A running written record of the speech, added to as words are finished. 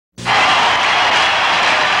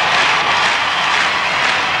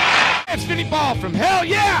It's Vinnie Paul from Hell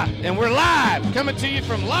Yeah, and we're live coming to you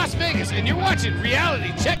from Las Vegas, and you're watching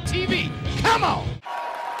Reality Check TV. Come on!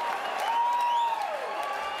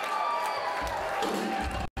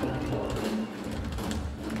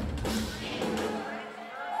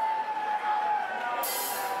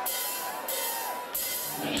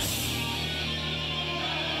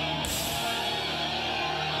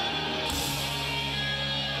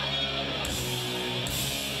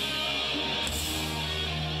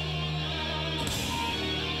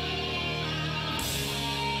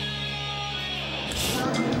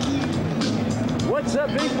 What's up,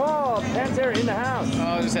 Vinnie Paul? Pantera in the house.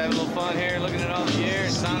 Oh, just having a little fun here, looking at all the gear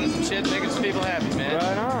and signing some shit, making some people happy, man.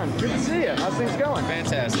 Right on. Good to see you. How's things going?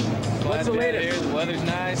 Fantastic. What's the latest? Here. The weather's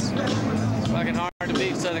nice. It's fucking hard to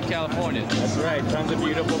beat Southern California. That's right. Tons of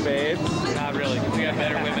beautiful babes. Not really. We got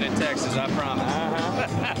better women in Texas, I promise.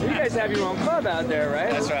 You guys have your own club out there,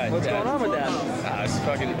 right? That's right. What's going on with that? It's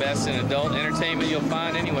fucking best in adult entertainment you'll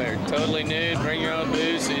find anywhere. Totally nude. Bring your own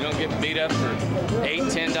booze so you don't get beat up for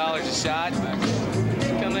 $8, $10 a shot.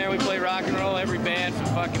 Come there, we play rock and roll. Every band from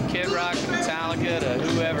fucking Kid Rock to Metallica to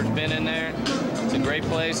whoever's been in there. It's a great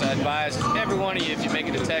place. I advise every one of you, if you make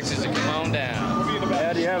it to Texas, to come on down.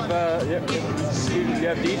 Yeah, do you have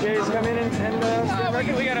DJs come in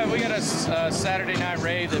and we got a Saturday night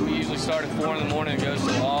rave that we usually start at 4 in the morning and goes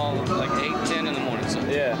to all like 8, 10 in the morning. So.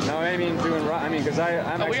 Yeah, no, I mean doing rock. I mean, because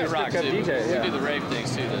I'm actually a strip club DJ. We do the rave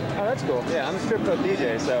things too. Though. Oh, that's cool. Yeah, I'm a strip club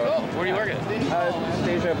DJ. So. Cool. Where do you work at?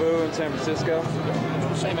 Deja Vu in San Francisco.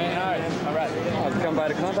 Hey man, all right. I'll come by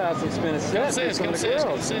the clubhouse and spin a set. Come see us.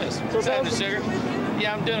 What's happening, sugar?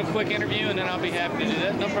 Yeah, I'm doing a quick interview and then I'll be happy to do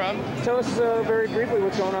that. No problem. Tell us very briefly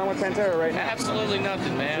what's going on with Pantera right now. Absolutely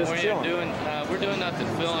nothing, man. We're doing nothing.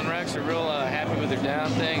 Phil and Rex are real happy with their down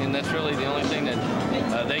thing, and that's really the only thing that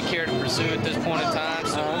they care to pursue at this point in time.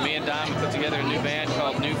 So me and Diamond put together a new band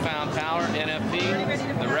called Newfound Power, NFP.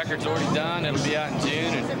 The record's already done. It'll be out in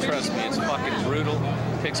June, and trust me, it's fucking brutal.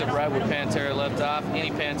 Picks up right where Pantera left off.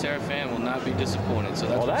 Any Pantera fan will not be disappointed. So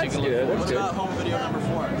that's what you can look for. What's about home video number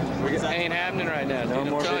 4? It ain't happening right now. No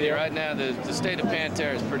dude. more I'm telling video? you right now, the state of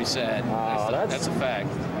Pantera is pretty sad. That's a fact.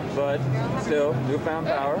 But still, Newfound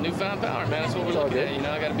Power. Newfound Power, man. That's what we're looking at. You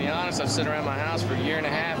know, I got to be honest. I've sit around my house for a year and a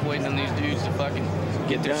half waiting on these dudes to fucking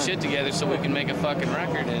get their shit together so we can make a fucking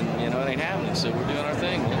record, and you know it ain't happening. So we're doing our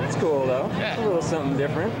thing. Man. That's cool though. Yeah. It's a little something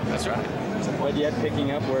different. That's right. But yet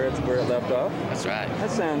picking up where it left off. That's right.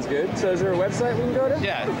 That sounds good. So is there a website we can go to?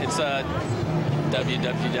 Yeah, it's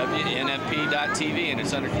www.nfp.tv, and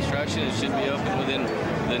it's under construction. It should be open within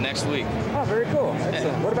the next week. Oh, very cool.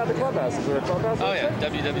 Excellent. Yeah. What about the clubhouse? Is there a clubhouse? Oh yeah,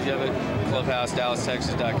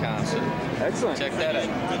 www.clubhousedallastexas.com. So excellent. Check that out.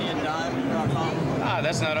 VinnieandDime.com.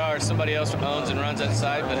 That's not ours. Somebody else owns and runs that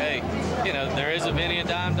site. But hey, you know there is a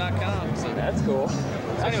VinnieandDime.com. So. That's cool.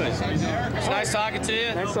 So anyways, it's nice talking to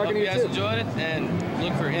you. Nice talking to you too. Hope you guys enjoyed it, and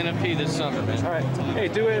look for NFP this summer, man. All right. Hey,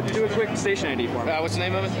 do a quick station ID for me. What's the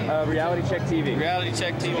name of it? Reality Check TV. Reality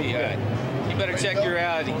Check TV. All right. You better check your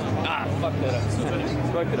reality. Fuck that up.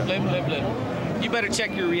 Fucked it up. Blip, blip, blip. You better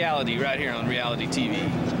check your reality right here on Reality TV.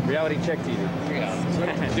 Reality Check TV.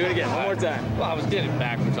 Do it again, one more time. Well, I did it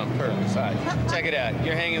backwards on purpose. All right. Check it out.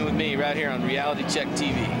 You're hanging with me right here on Reality Check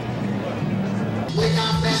TV. We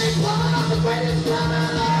got Vinnie Paul, the greatest drummer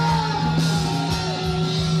alive.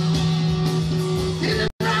 He's a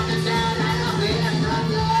rockin' down and I'll be in front of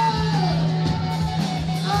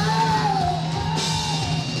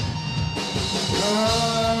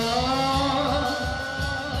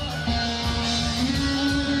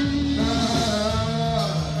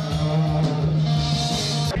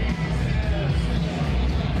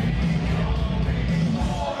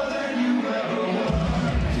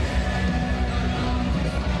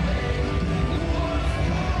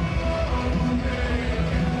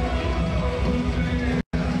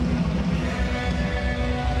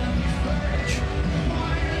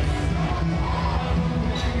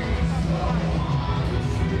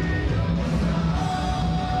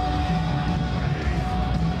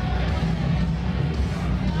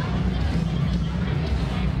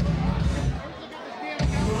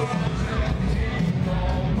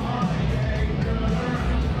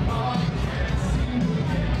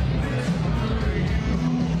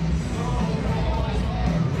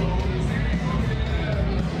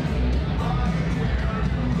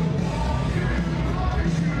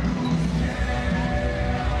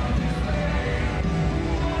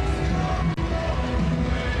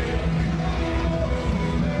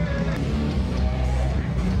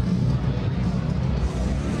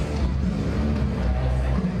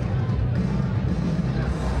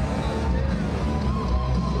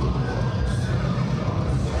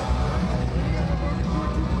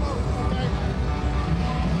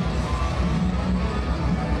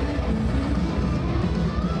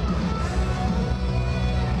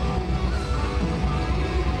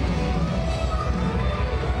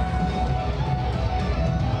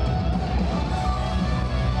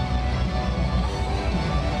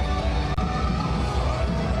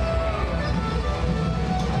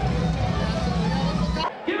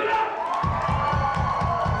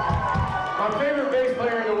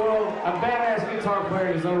badass guitar player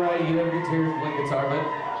in his own right. You never get to hear him play guitar, but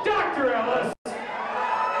Dr. Ellis!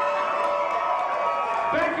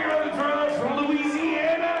 Back here on the drums from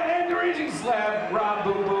Louisiana and the Raging Slab, Rob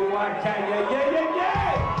Boom Boom Wakaya,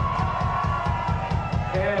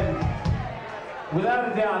 And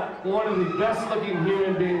without a doubt, one of the best looking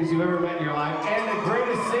human beings you've ever met in your life, and the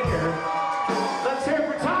greatest singer. Let's hear it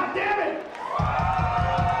for Tom, damn it!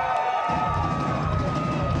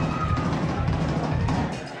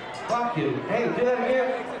 Fuck you. Hey, do that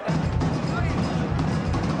again.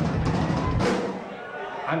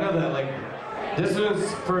 I know that like. This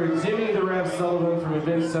was for Jimmy the Rev Sullivan from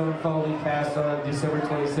Avenged Sevenfold. He passed on December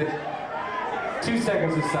 26th. 2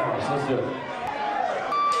 seconds of silence. Let's do it.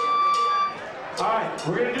 All right,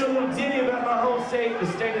 we're gonna do a little ditty about my home state, the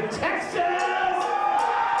state of Texas.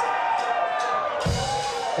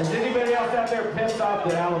 Is anybody else out there pissed off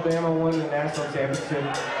that Alabama won the national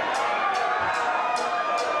championship?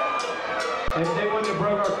 If they wouldn't have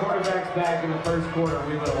broke our quarterback's back in the first quarter,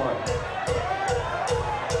 we would have won.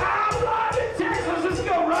 I'm live in Texas. Let's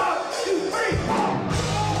go, Rob. 2, 3, 4.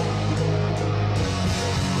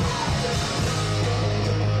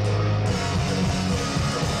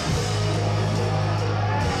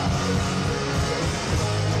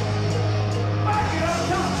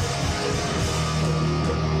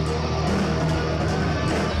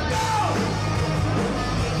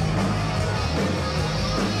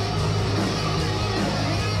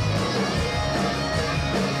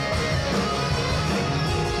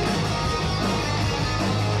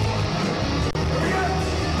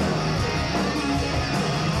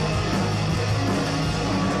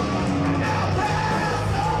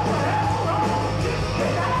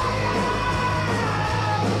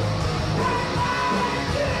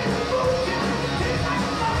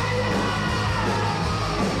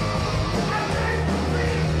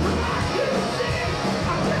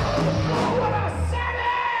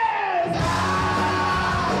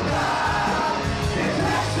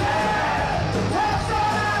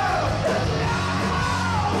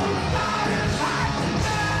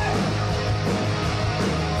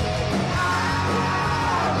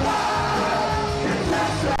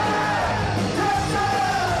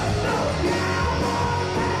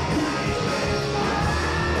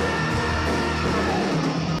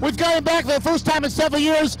 We've got him back for the first time in several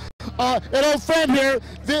years. An old friend here,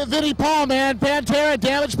 Vinnie Paul, man. Pantera,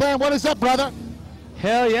 Damage Plan. What is up, brother?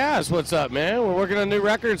 Hell yeah, that's what's up, man. We're working on a new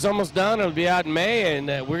record. It's almost done. It'll be out in May, and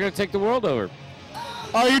we're going to take the world over.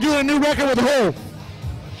 Oh, you're doing a new record with who?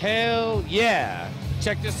 Hell yeah.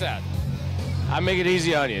 Check this out. I make it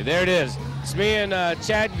easy on you. There it is. It's me and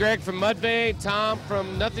Chad and Greg from Mudvayne, Tom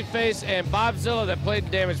from Nothing Face, and Bob Zilla that played the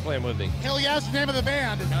Damage Plan with me. Hell yeah, that's the name of the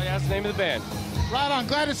band. Hell yeah, that's the name of the band. Right on.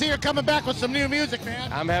 Glad to see you're coming back with some new music,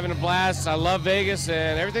 man. I'm having a blast. I love Vegas,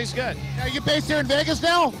 and everything's good. Are you based here in Vegas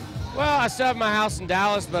now? Well, I still have my house in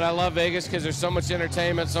Dallas, but I love Vegas because there's so much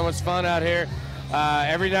entertainment, so much fun out here.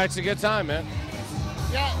 Every night's a good time, man.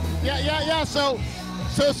 Yeah. So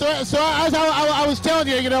as I was telling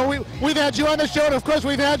you, you know, we've had you on the show, and of course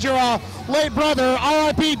we've had your late brother,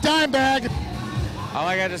 R.I.P. Dimebag. All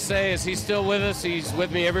I got to say is he's still with us. He's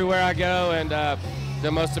with me everywhere I go, and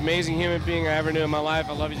the most amazing human being I ever knew in my life.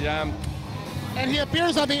 I love you, Dime. And he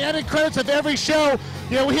appears on the ending credits of every show.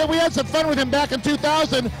 You know, we had some fun with him back in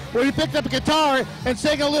 2000 where he picked up a guitar and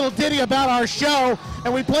sang a little ditty about our show,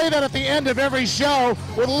 and we play that at the end of every show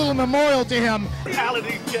with a little memorial to him.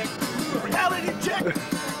 Reality check. Reality check.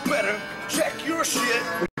 Better check your shit.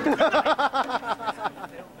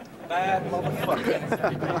 Bad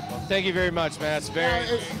motherfucker. Thank you very much, man. It's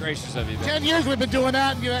very gracious of you, man. 10 years we've been doing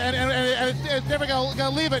that, and, you know, and it's never gonna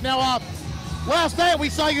leave it. Now, last night we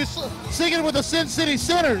saw you singing with the Sin City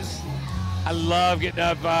Sinners. I love getting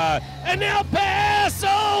up in El Paso,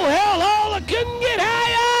 hellhole, I couldn't get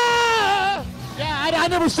higher. Yeah, I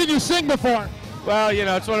never seen you sing before. Well, you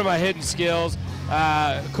know, it's one of my hidden skills.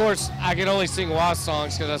 Of course, I can only sing Wasp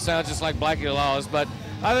songs because I sound just like Blackie Lawless, but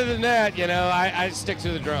other than that, you know, I stick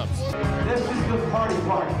to the drums. This is the party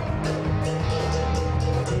part.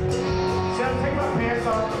 Should I take my pants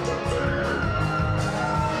off?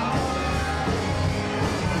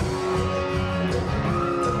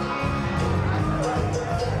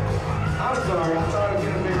 I'm sorry, I thought I'd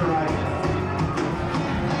get a bigger ride.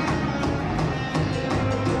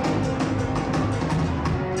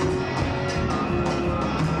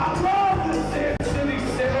 I love the Sin City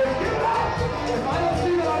Sinners. Give it up! If I don't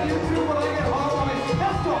see it on YouTube when I get home, I'm in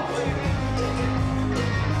pistol.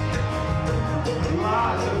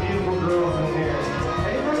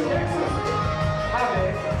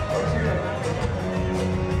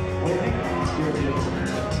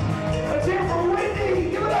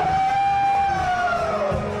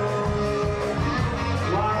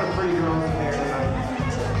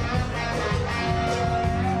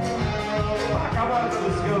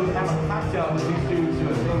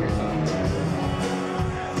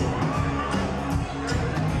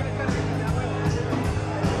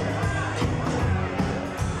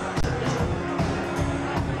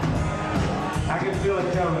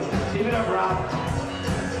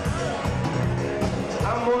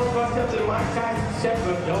 my tax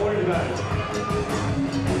checkbook, don't worry about it.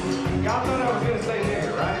 Y'all thought I was going to say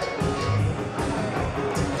nigger, right?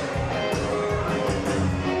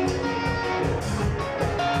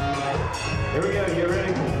 Here we go, you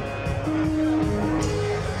ready?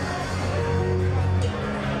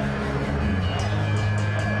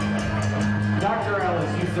 Dr.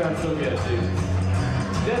 Ellis, you sound so good, too.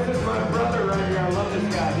 This is my brother right here. I love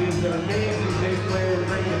this guy. He's an amazing bass player,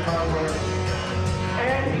 great guitar player.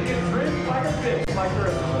 And he can drink like a fish, like the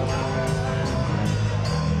rest of us.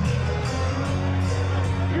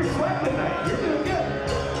 You're sweating tonight. You're doing good.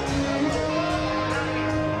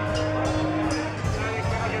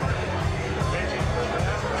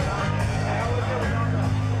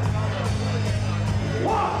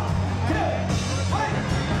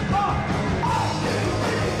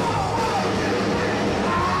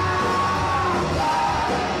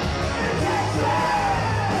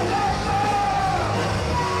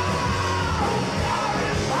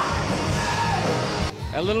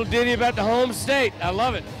 A little ditty about the home state. I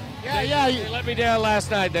love it. Yeah, They let me down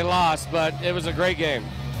last night. They lost, but it was a great game.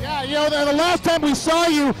 Yeah, you know, the last time we saw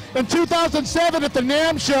you in 2007 at the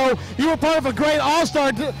NAMM show, you were part of a great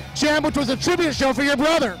All-Star Jam, which was a tribute show for your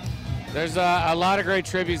brother. There's a lot of great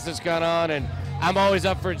tributes that's gone on, and I'm always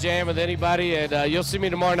up for a jam with anybody, and you'll see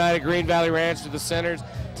me tomorrow night at Green Valley Ranch with the Sinners.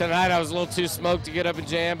 Tonight I was a little too smoked to get up and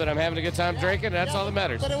jam, but I'm having a good time drinking, and that's all that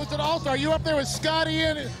matters. But it was an All-Star. You up there with Scotty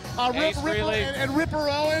and Ripper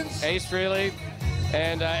Owens? Ace Frehley,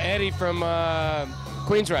 and Eddie from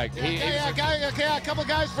Queensryche. A couple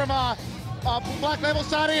guys from Black Label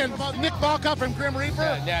Society and Nick Balcott from Grim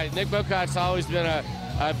Reaper. Yeah, Nick Balcott's always been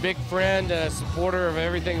a big friend, a supporter of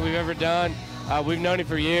everything we've ever done. We've known him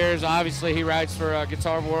for years. Obviously, he writes for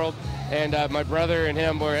Guitar World, and my brother and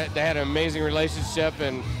him they had an amazing relationship,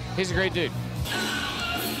 and he's a great dude.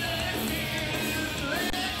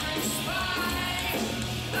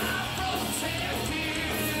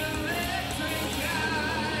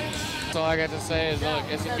 That's all I got to say is, look,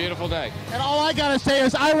 it's a beautiful day. And all I got to say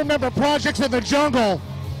is I remember Projects in the Jungle.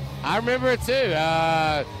 I remember it too.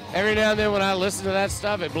 Every now and then when I listen to that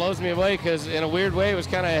stuff, it blows me away because in a weird way, it was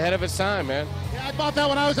kind of ahead of its time, man. Yeah, I thought that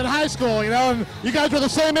when I was in high school, you know, and you guys were the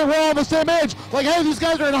same age, we're all the same age. Like, hey, these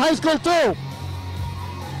guys are in high school too.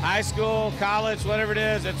 High school, college, whatever it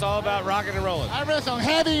is, it's all about rocking and rolling. I read some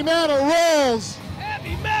heavy metal rules.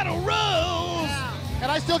 Heavy metal rules! Yeah.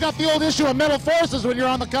 And I still got the old issue of Metal Forces when you're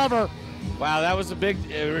on the cover. Wow, that was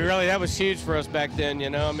that was huge for us back then, you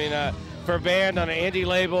know. I mean, for a band on an indie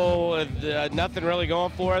label with nothing really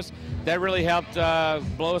going for us, that really helped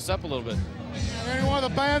blow us up a little bit. And you're one of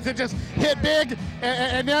the bands that just hit big,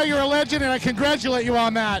 and now you're a legend, and I congratulate you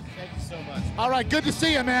on that. Thank you so much. All right, good to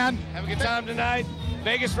see you, man. Have a good time tonight.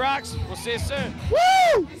 Vegas rocks. We'll see you soon. Woo!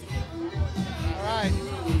 All right.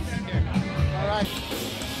 All right.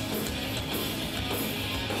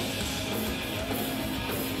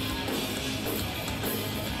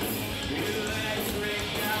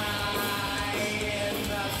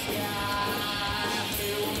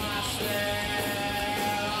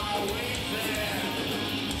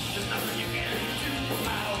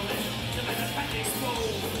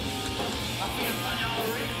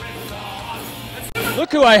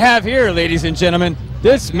 Look who I have here, ladies and gentlemen.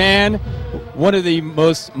 This man, one of the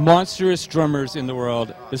most monstrous drummers in the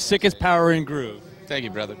world, the sickest power and groove. Thank you,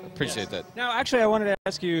 brother. Appreciate that. Now, actually, I wanted to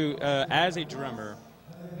ask you, as a drummer,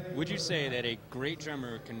 would you say that a great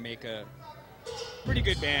drummer can make a pretty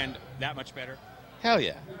good band that much better? Hell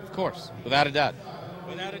yeah, of course, without a doubt.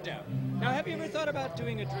 Without a doubt. Now, have you ever thought about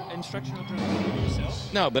doing an instructional drum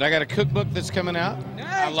yourself? No, but I got a cookbook that's coming out. Nice.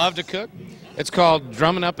 I love to cook. It's called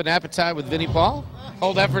Drumming Up an Appetite with Vinnie Paul.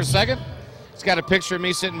 Hold that for a second. It's got a picture of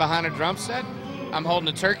me sitting behind a drum set. I'm holding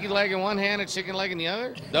a turkey leg in one hand, a chicken leg in the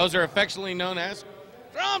other. Those are affectionately known as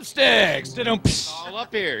drumsticks. All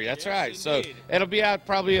up here. That's right. So it'll be out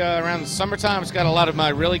probably around the summertime. It's got a lot of my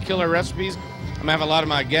really killer recipes. I'm going to have a lot of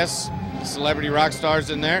my guests, celebrity rock stars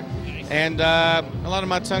in there, and a lot of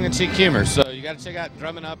my tongue-in-cheek humor. So you got to check out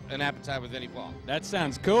Drumming Up an Appetite with Vinnie Paul. That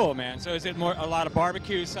sounds cool, man. So is it more a lot of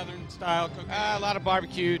barbecue, Southern style cooking? A lot of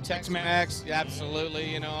barbecue, Tex-Mex,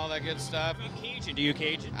 absolutely, you know, all that good stuff. Cajun. Do you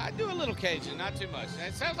Cajun? I do a little Cajun, not too much.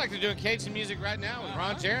 It sounds like they're doing Cajun music right now with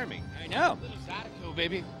Ron Jeremy. I know. Zydeco,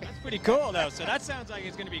 baby. That's pretty cool, though. So that sounds like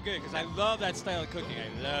it's going to be good because I love that style of cooking.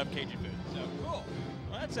 I love Cajun food. So cool.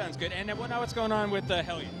 Well, that sounds good. And now what's going on with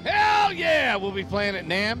Hell Yeah? Hell yeah! We'll be playing at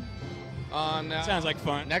NAMM on sounds like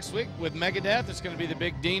fun. Next week with Megadeth. It's going to be the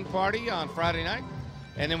big Dean party on Friday night.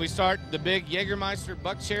 And then we start the big Jägermeister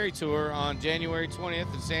Buck Cherry Tour on January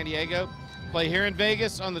 20th in San Diego. Play here in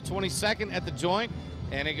Vegas on the 22nd at the Joint.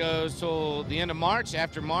 and it goes till the end of March.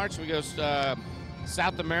 After March, we go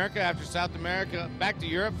South America. After South America, back to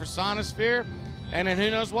Europe for Sonosphere, and then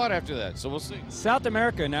who knows what after that. So we'll see. South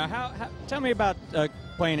America. Now, how tell me about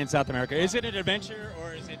playing in South America. Is it an adventure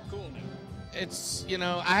or is it cool now? It's, you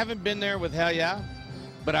know, I haven't been there with Hell Yeah,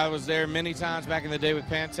 but I was there many times back in the day with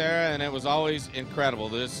Pantera, and it was always incredible.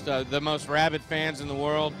 There's the most rabid fans in the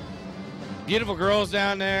world. Beautiful girls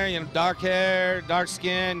down there, you know, dark hair, dark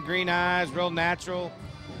skin, green eyes, real natural.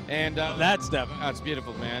 And that stuff. Oh, it's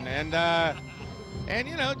beautiful, man. And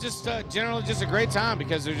you know, just generally just a great time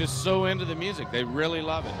because they're just so into the music. They really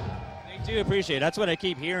love it. They do appreciate it. That's what I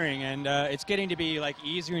keep hearing, and it's getting to be like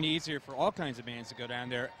easier and easier for all kinds of bands to go down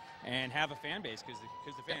there and have a fan base because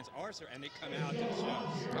the fans are so, and they come out to the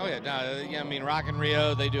shows. Oh yeah, no, yeah. I mean, Rock in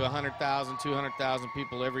Rio, they do 100,000, 200,000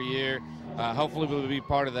 people every year. Hopefully, we'll be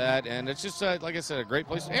part of that, and it's just like I said, a great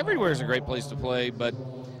place. Everywhere is a great place to play, but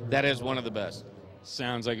that is one of the best.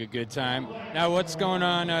 Sounds like a good time. Now, what's going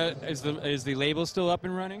on? Is the label still up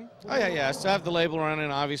and running? Oh yeah. I still have the label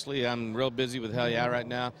running. Obviously, I'm real busy with Hell Yeah right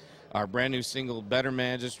now. Our brand new single, Better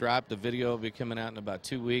Man, just dropped. The video will be coming out in about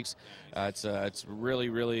 2 weeks. It's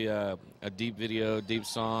really a deep video, deep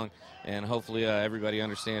song, and hopefully everybody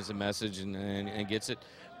understands the message and gets it.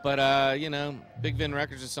 But, you know, Big Vin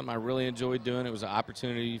Records is something I really enjoyed doing. It was an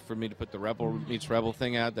opportunity for me to put the Rebel Meets Rebel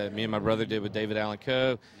thing out that me and my brother did with David Allen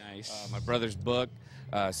Coe. Nice. My brother's book.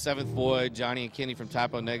 Seventh Void, Johnny and Kenny from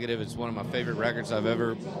Typo Negative. It's one of my favorite records I've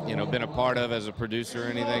ever, you know, been a part of as a producer or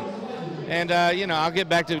anything. And, you know, I'll get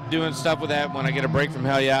back to doing stuff with that when I get a break from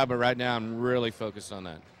Hell Yeah, but right now I'm really focused on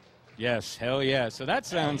that. Yes, hell yeah. So that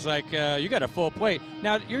sounds like you got a full plate.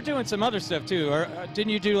 Now, you're doing some other stuff, too. Or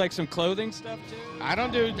didn't you do, like, some clothing stuff, too? I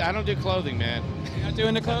don't do clothing, man. You're not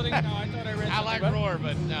doing the clothing? No, I thought I read I like about Roar,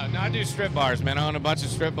 but no, I do strip bars, man. I own a bunch of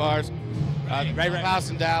strip bars. Right. House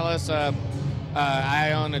in Dallas.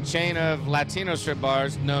 I own a chain of Latino strip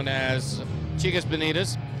bars known as Chicas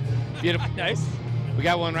Bonitas. Beautiful. Nice. We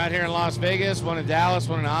got one right here in Las Vegas, one in Dallas,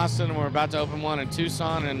 one in Austin, and we're about to open one in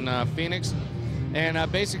Tucson and Phoenix.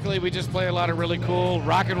 And basically, we just play a lot of really cool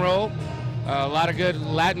rock and roll, a lot of good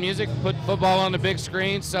Latin music, put football on the big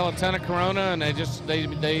screen, sell a ton of Corona, and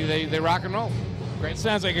they rock and roll. Great.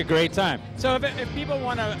 Sounds like a great time. So if people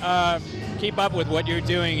want to keep up with what you're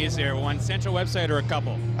doing, is there one central website or a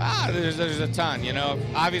couple? There's a ton, you know.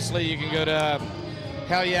 Obviously, you can go to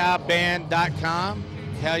hellyeahband.com,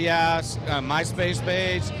 Hell Yeah MySpace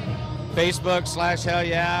page, Facebook/Hell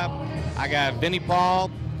Yeah. I got Vinnie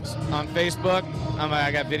Paul on Facebook.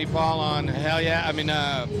 I got Vinnie Paul on Hell Yeah.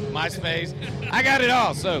 MySpace. I got it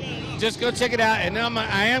all. So just go check it out. And then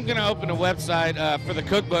I am going to open a website for the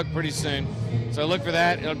cookbook pretty soon. So look for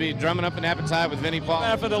that. It'll be Drumming Up an Appetite with Vinnie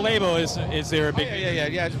Paul. For the label, is there a big?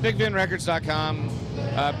 Yeah. It's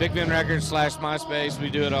BigVinRecords.com, Big Vin Records /MySpace.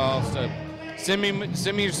 We do it all. So send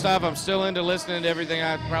me your stuff. I'm still into listening to everything.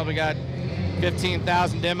 I've probably got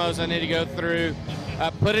 15,000 demos I need to go through.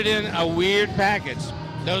 Put it in a weird package.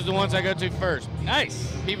 Those are the ones I go to first.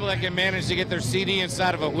 Nice. People that can manage to get their CD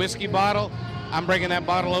inside of a whiskey bottle, I'm breaking that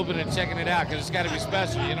bottle open and checking it out because it's got to be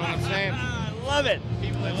special. You know what I'm saying? I love it.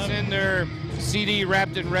 People that send their CD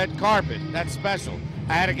wrapped in red carpet, that's special.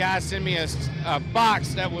 I had a guy send me a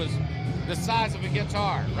box that was the size of a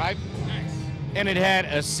guitar, right? Nice. And it had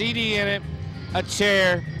a CD in it, a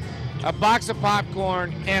chair, a box of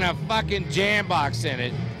popcorn, and a fucking jam box in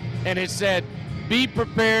it. And it said, "Be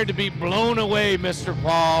prepared to be blown away, Mr.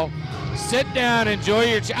 Paul. Sit down, enjoy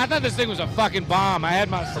your I thought this thing was a fucking bomb. I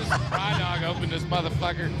had my sister Fry Dog open this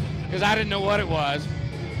motherfucker because I didn't know what it was.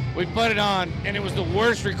 We put it on, and it was the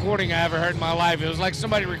worst recording I ever heard in my life. It was like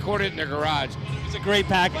somebody recorded it in their garage. It was a great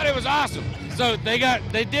package. But it was awesome. So they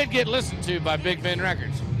did get listened to by Big Vin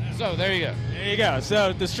Records. So there you go. There you go.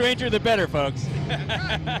 So the stranger, the better, folks.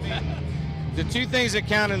 The two things that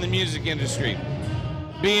count in the music industry,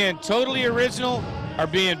 being totally original or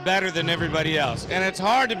being better than everybody else. And it's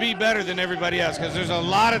hard to be better than everybody else because there's a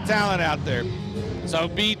lot of talent out there. So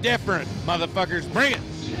be different, motherfuckers. Bring it.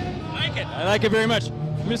 I like it very much.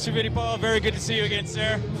 Mr. Vinnie Paul, very good to see you again,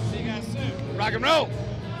 sir. See you guys soon. Rock and roll.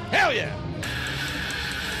 Hell yeah.